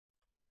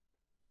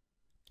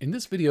In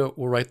this video,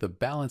 we'll write the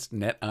balanced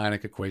net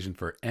ionic equation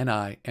for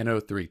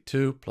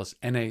NiNO3 plus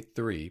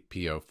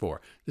Na3PO4.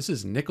 This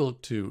is nickel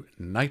to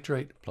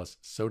nitrate plus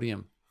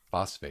sodium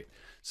phosphate.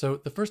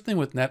 So the first thing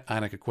with net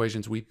ionic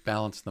equations, we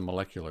balance the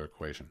molecular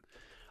equation.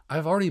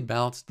 I've already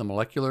balanced the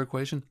molecular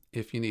equation.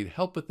 If you need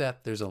help with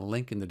that, there's a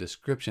link in the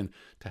description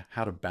to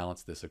how to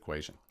balance this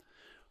equation.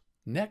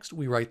 Next,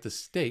 we write the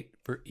state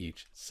for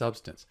each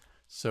substance.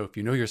 So if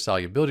you know your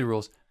solubility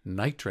rules,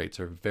 nitrates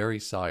are very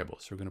soluble.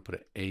 So we're going to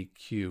put an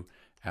AQ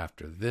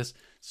after this.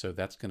 So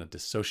that's going to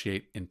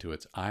dissociate into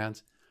its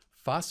ions.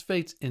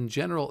 Phosphates in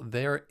general,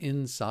 they're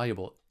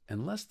insoluble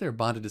unless they're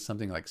bonded to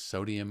something like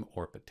sodium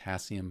or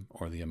potassium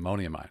or the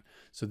ammonium ion.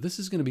 So this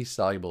is going to be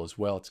soluble as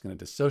well. It's going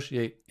to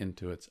dissociate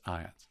into its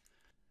ions.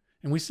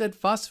 And we said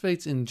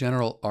phosphates in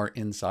general are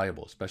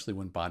insoluble, especially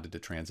when bonded to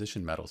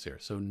transition metals here.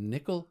 So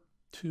nickel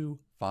to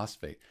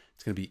phosphate,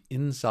 it's going to be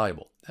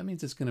insoluble. That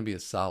means it's going to be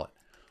a solid.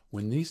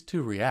 When these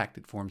two react,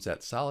 it forms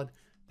that solid.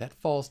 That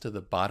falls to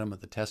the bottom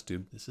of the test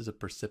tube. This is a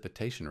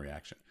precipitation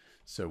reaction.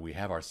 So we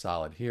have our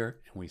solid here,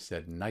 and we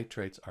said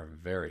nitrates are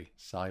very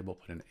soluble,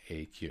 put an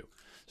AQ.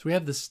 So we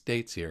have the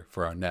states here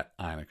for our net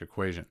ionic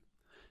equation.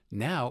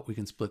 Now we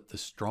can split the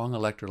strong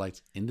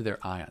electrolytes into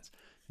their ions,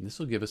 and this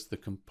will give us the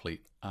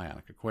complete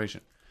ionic equation.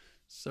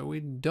 So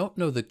we don't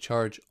know the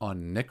charge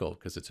on nickel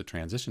because it's a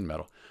transition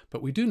metal,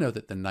 but we do know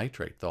that the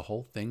nitrate, the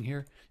whole thing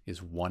here,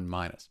 is 1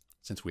 minus.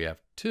 Since we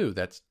have 2,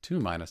 that's 2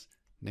 minus.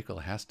 Nickel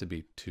has to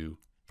be 2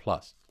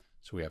 plus.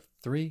 So we have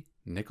 3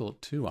 nickel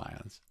 2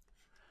 ions.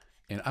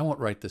 And I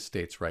won't write the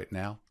states right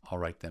now. I'll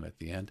write them at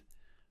the end.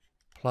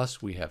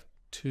 Plus we have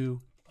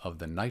 2 of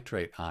the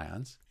nitrate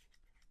ions.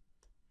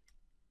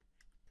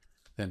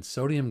 Then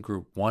sodium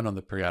group 1 on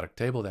the periodic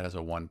table, that has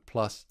a 1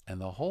 plus,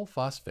 and the whole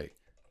phosphate,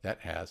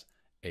 that has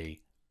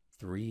a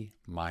 3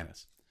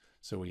 minus.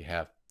 So we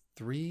have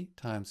 3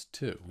 times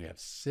 2. We have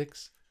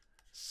 6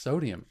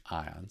 sodium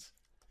ions,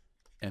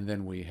 and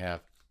then we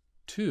have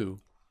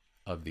 2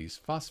 of these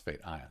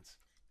phosphate ions.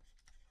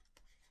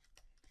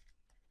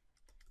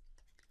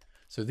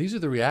 So these are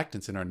the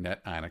reactants in our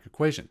net ionic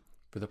equation.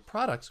 For the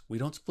products, we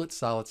don't split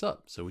solids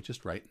up, so we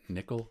just write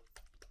nickel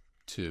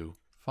to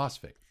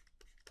phosphate.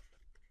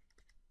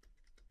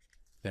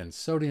 Then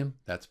sodium,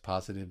 that's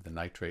positive. The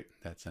nitrate,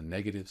 that's a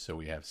negative. So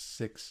we have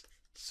 6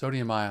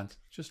 sodium ions,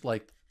 just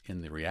like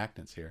in the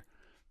reactants here.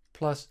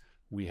 Plus,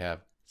 we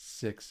have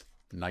 6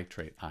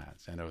 nitrate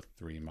ions,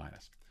 NO3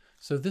 minus.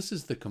 So this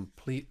is the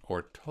complete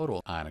or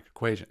total ionic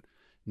equation.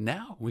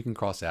 Now we can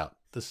cross out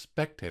the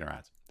spectator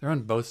ions. They're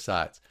on both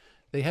sides.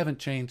 They haven't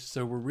changed,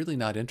 so we're really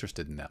not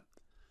interested in them.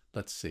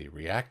 Let's see,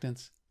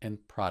 reactants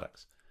and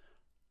products.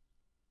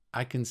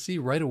 I can see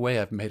right away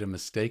I've made a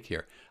mistake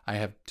here. I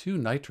have 2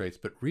 nitrates,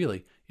 but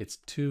really it's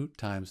 2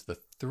 times the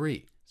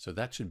 3. So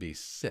that should be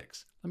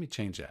 6. Let me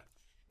change that.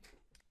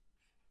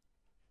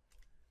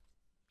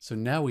 So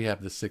now we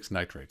have the 6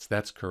 nitrates.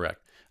 That's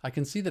correct. I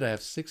can see that I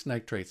have 6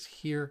 nitrates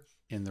here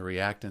in the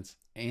reactants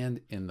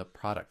and in the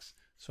products.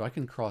 So I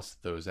can cross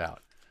those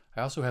out.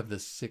 I also have the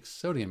 6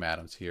 sodium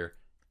atoms here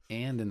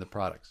and in the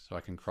products. So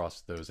I can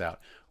cross those out.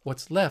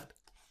 What's left,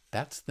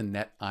 that's the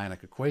net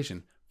ionic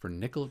equation for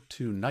nickel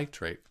 2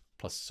 nitrate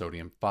plus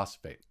sodium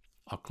phosphate.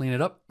 I'll clean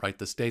it up, write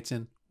the states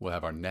in. We'll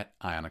have our net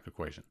ionic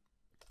equation.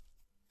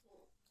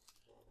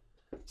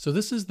 So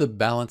this is the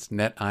balanced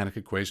net ionic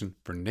equation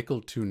for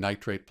nickel 2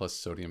 nitrate plus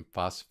sodium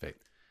phosphate.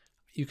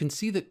 You can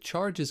see that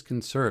charge is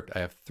conserved. I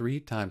have 3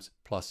 times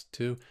plus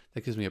 2.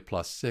 That gives me a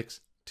plus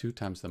 6. 2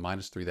 times the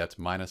minus 3, that's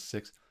minus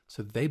 6.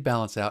 So they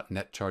balance out,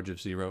 net charge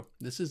of 0.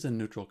 This is a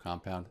neutral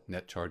compound,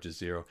 net charge is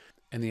 0.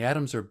 And the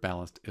atoms are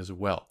balanced as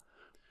well.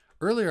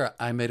 Earlier,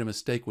 I made a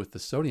mistake with the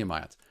sodium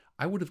ions.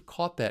 I would have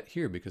caught that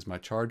here because my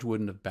charge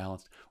wouldn't have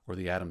balanced or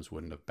the atoms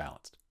wouldn't have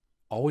balanced.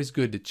 Always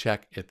good to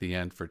check at the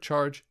end for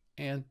charge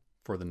and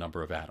for the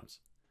number of atoms.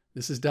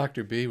 This is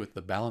Dr. B with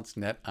the balanced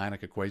net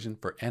ionic equation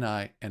for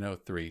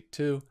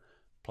NiNO3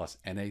 plus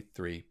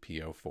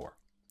Na3PO4.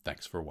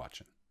 Thanks for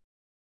watching.